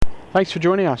Thanks for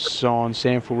joining us on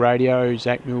Samful Radio.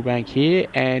 Zach Milbank here,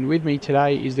 and with me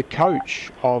today is the coach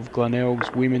of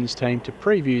Glenelg's women's team to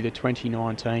preview the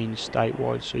 2019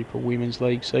 statewide Super Women's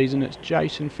League season. It's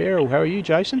Jason Farrell. How are you,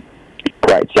 Jason?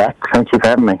 Great, Zach. Thank you for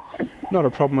having me. Not a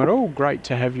problem at all. Great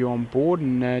to have you on board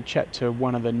and chat to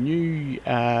one of the new,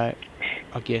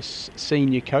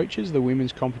 senior coaches, the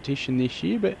women's competition this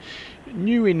year, but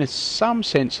new in some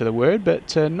sense of the word,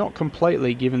 but not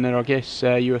completely, given that I guess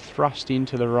you were thrust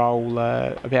into the role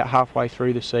about halfway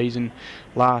through the season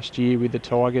last year with the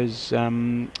Tigers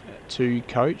to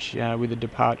coach with the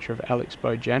departure of Alex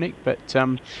Bojanic. But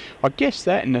I guess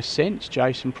that, in a sense,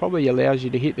 Jason, probably allows you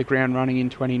to hit the ground running in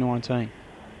 2019.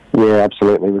 Yeah,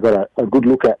 absolutely. We've got a good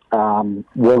look at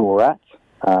where we're at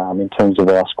in terms of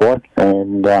our squad,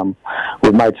 and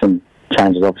we've made some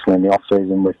changes, obviously, in the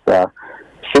off-season with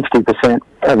 60%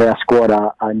 of our squad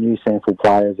are new sample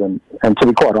players, and to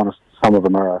be quite honest, some of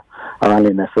them are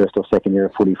only in their first or second year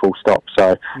of footy, full stop.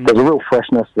 So there's a real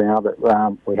freshness now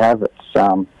that we have.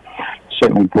 It's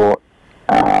certainly brought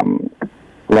a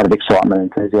lot of excitement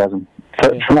and enthusiasm.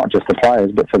 For not just the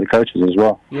players, but for the coaches as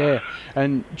well. Yeah,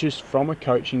 and just from a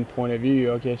coaching point of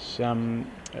view, I guess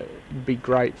it'd be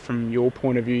great from your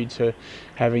point of view to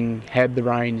having had the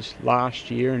reins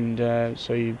last year, and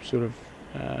so you sort of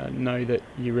know that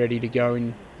you're ready to go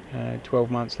in 12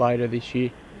 months later this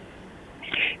year.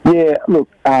 Yeah, look,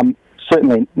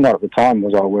 certainly not at the time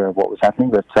was I aware of what was happening,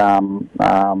 but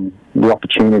the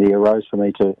opportunity arose for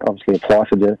me to obviously apply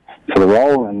for the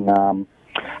role, and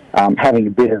having a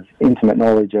bit of intimate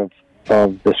knowledge of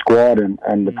the squad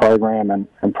and the program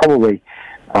and probably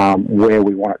where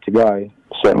we want it to go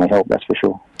certainly helped, that's for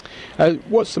sure.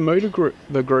 What's the mood of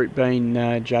the group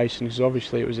been, Jason? Because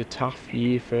obviously it was a tough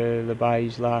year for the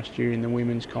Bays last year in the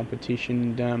women's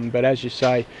competition, but as you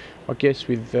say, I guess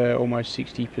with almost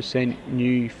 60%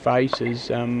 new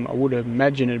faces, I would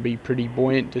imagine it'd be pretty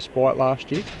buoyant despite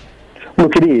last year.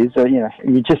 Look, it is.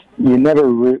 We never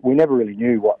really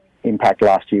knew what impact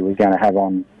last year was going to have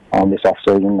on this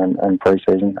off-season and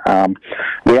pre-season.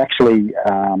 We actually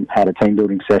had a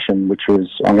team-building session, which was,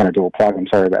 I'm going to do a plug, I'm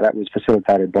sorry about that, was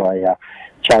facilitated by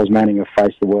Charles Manning of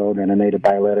Face the World and Anita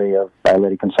Bailetti of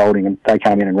Bailetti Consulting, and they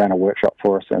came in and ran a workshop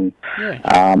for us. And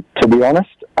to be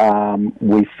honest,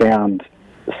 we found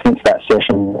since that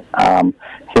session,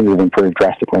 things have improved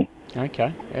drastically.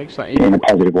 Okay, excellent. In a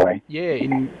positive way. Yeah,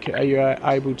 are you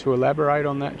able to elaborate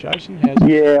on that, Jason?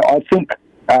 Yeah, I think,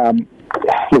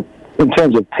 look, in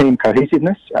terms of team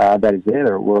cohesiveness, that is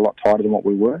there. We're a lot tighter than what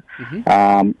we were.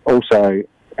 Mm-hmm. Also,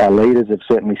 our leaders have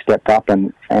certainly stepped up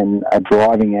and are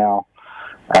driving our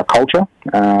culture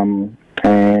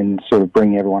and sort of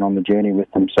bringing everyone on the journey with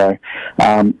them. So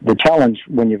the challenge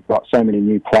when you've got so many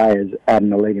new players out in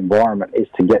the league environment is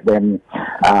to get them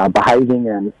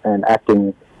behaving and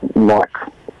acting like,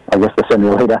 I guess, the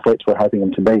semi-elite athletes we're hoping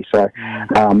them to be. So,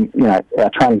 our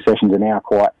training sessions are now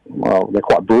they're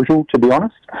quite brutal, to be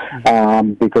honest,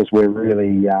 because we're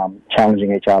really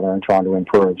challenging each other and trying to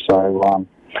improve. So,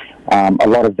 a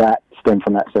lot of that stemmed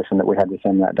from that session that we had with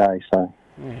them that day. So.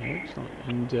 Yeah, excellent.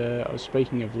 And I was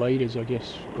speaking of leaders, I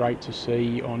guess great to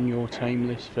see on your team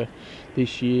list for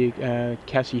this year,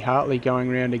 Cassie Hartley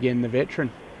going around again, the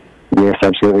veteran. Yes,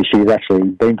 absolutely. She's actually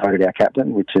been voted our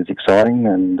captain, which is exciting,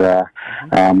 and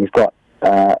we've got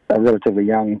a relatively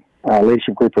young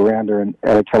leadership group around her, and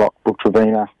Ellie Kellogg, Brooke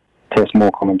Trevina, Tess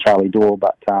Morecambe and Charlie Dorr,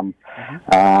 but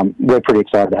we're pretty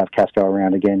excited to have Cass go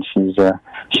around again. She's a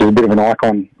bit of an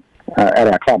icon at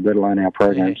our club, let alone our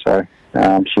program, so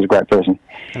she's a great person.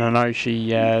 And I know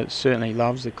she certainly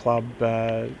loves the club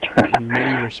in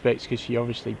many respects, because she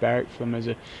obviously barracked for them as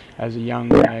a young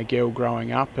girl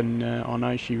growing up, and I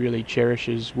know she really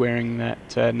cherishes wearing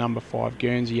that number 5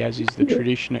 Guernsey, as is the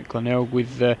tradition at Glenelg,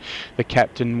 with the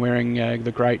captain wearing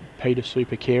the great Peter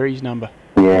Super Carey's number.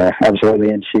 Yeah, absolutely,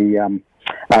 and she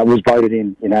was voted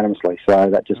in unanimously, so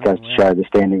that just goes to show the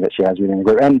standing that she has within the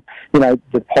group, and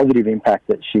the positive impact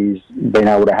that she's been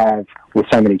able to have with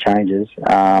so many changes.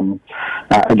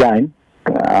 Again,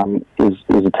 is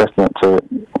a testament to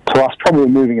us probably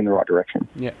moving in the right direction.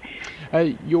 Yeah,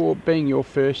 being your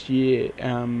first year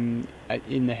in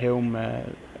the helm,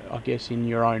 I guess in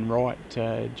your own right,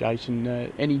 Jason.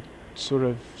 Any sort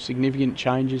of significant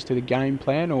changes to the game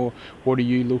plan, or what are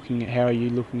you looking at? How are you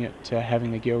looking at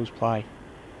having the girls play?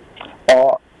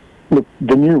 Look,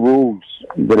 the new rules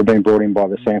that have been brought in by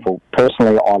the sample,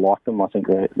 personally, I like them. I think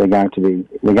they're going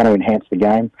to enhance the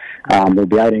game. There'll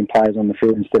be 18 players on the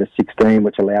field instead of 16,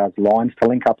 which allows lines to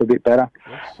link up a bit better.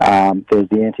 There's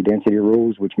the anti-density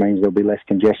rules, which means there'll be less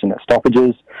congestion at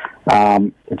stoppages.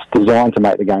 It's designed to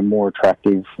make the game more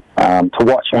attractive to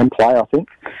watch and play, I think.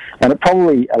 And it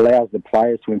probably allows the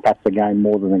players to impact the game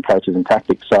more than coaches and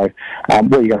tactics. So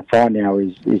what you're going to find now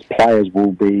is players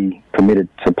will be permitted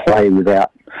to play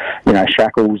without,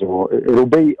 shackles, or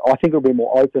I think it'll be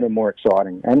more open and more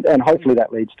exciting. And hopefully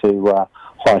that leads to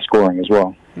higher scoring as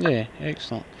well. Yeah,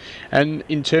 excellent. And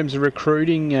in terms of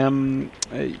recruiting,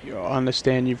 I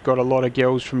understand you've got a lot of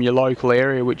girls from your local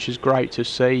area, which is great to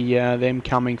see them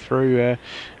coming through.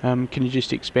 Can you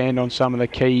just expand on some of the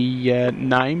key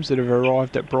names that have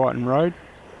arrived at Brighton Road?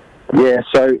 Yeah,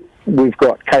 so we've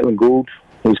got Caitlin Gould,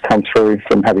 who's come through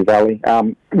from Happy Valley.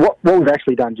 What we've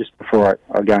actually done, just before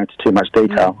I go into too much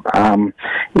detail,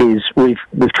 is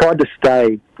we've tried to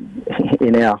stay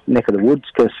in our neck of the woods,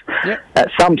 because at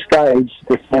some stage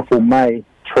the sample may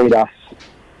treat us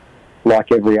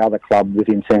like every other club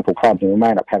within sample clubs, and we may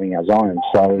end up having our zone.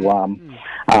 So,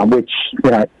 which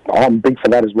I'm big for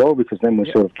that as well, because then we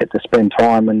sort of get to spend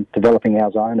time and developing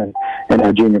our zone and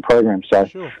our junior program. So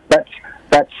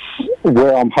that's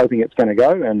where I'm hoping it's going to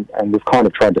go, and we've kind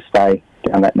of tried to stay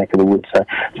down that neck of the woods. So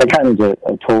Caitlin's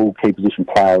a tall key position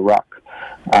player, ruck.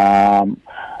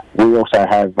 We also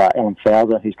have Ellen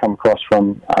Fowler, who's come across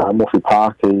from Morphy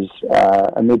Park, who's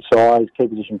a mid-sized key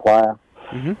position player.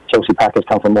 Mm-hmm. Chelsea Packer's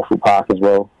come from Morphy Park as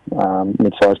well,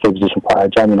 mid-sized key position player.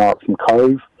 Jamie Knight from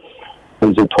Cove,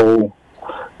 who's a tall,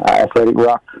 athletic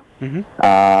ruck.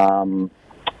 Mm-hmm.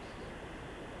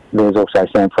 There's also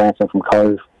Sam Franson from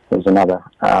Cove. There's another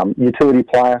utility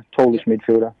player, tallish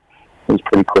midfielder. He's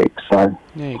pretty quick. So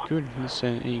yeah, good. It's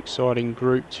an exciting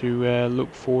group to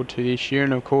look forward to this year,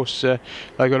 and of course they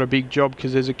got a big job,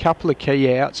 because there's a couple of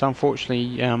key outs.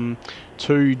 Unfortunately,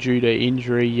 two due to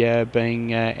injury,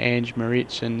 being Ange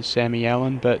Moritz and Sammy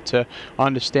Allen. But I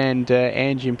understand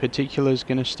Ange in particular is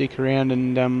going to stick around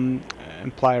and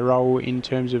play a role in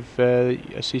terms of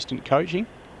assistant coaching.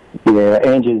 Yeah,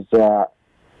 Ange is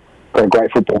got a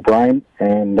great football brain,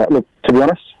 and look, to be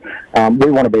honest, we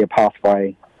want to be a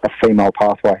female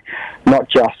pathway, not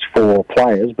just for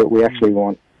players, but we actually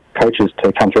want coaches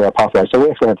to come through our pathway. So we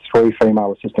actually have 3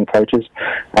 female assistant coaches.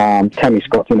 Tammy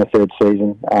Scott's in the 3rd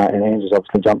season, and Angie's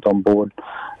obviously jumped on board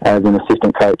as an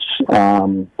assistant coach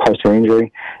post her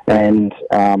injury. And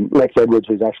Lex Edwards,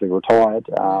 who's actually retired,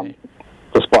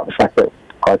 despite the fact that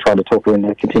I tried to talk her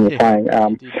into continue playing.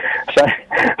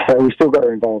 So we still got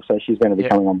her involved, so she's going to be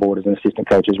coming on board as an assistant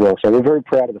coach as well. So we're very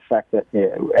proud of the fact that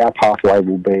our pathway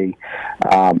will be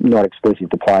not exclusive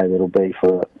to players, it'll be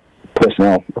for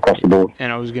personnel across the board.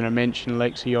 And I was going to mention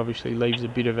Lexi obviously leaves a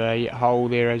bit of a hole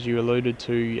there, as you alluded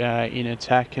to, in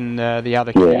attack, and the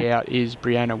other key out is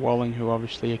Brianna Walling, who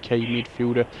obviously a key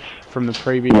midfielder from the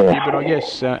previous year, but I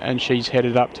guess, and she's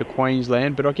headed up to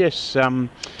Queensland, but I guess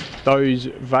those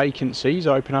vacancies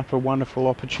open up a wonderful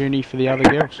opportunity for the other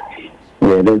girls.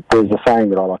 Yeah, there's a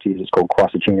saying that I like to use, it's called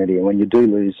cross-opportunity, and when you do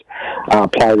lose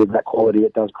players of that quality,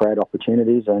 it does create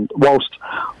opportunities. And whilst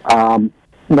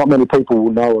not many people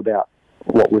will know about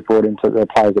what we've brought into the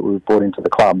players that we've brought into the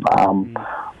club,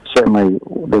 certainly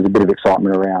there's a bit of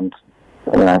excitement around.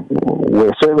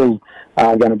 We're certainly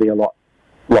going to be a lot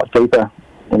deeper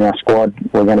in our squad.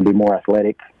 We're going to be more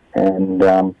athletic, and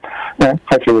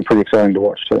hopefully we're pretty exciting to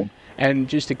watch too. And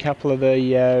just a couple of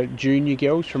the junior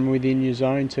girls from within your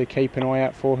zone to keep an eye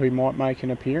out for, who might make an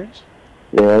appearance?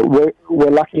 Yeah, we're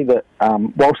lucky that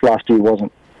whilst last year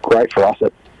wasn't great for us,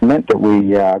 it meant that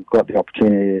we got the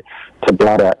opportunity to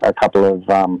blood a couple of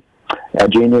our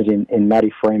juniors in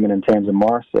Maddie Freeman and Tamsin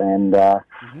Morris, and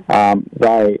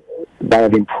they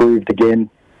have improved again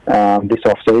this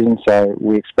off-season, so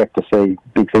we expect to see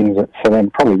big things for them,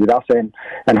 probably with us and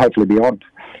hopefully beyond.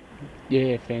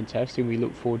 Yeah, fantastic. We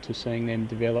look forward to seeing them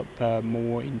develop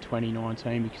more in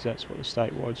 2019, because that's what the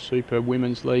statewide Super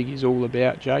Women's League is all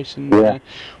about, Jason.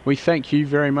 We thank you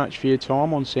very much for your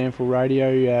time on SANFL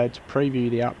Radio to preview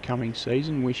the upcoming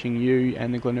season. Wishing you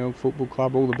and the Glenelg Football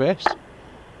Club all the best.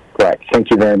 Great.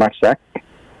 Thank you very much, Zach.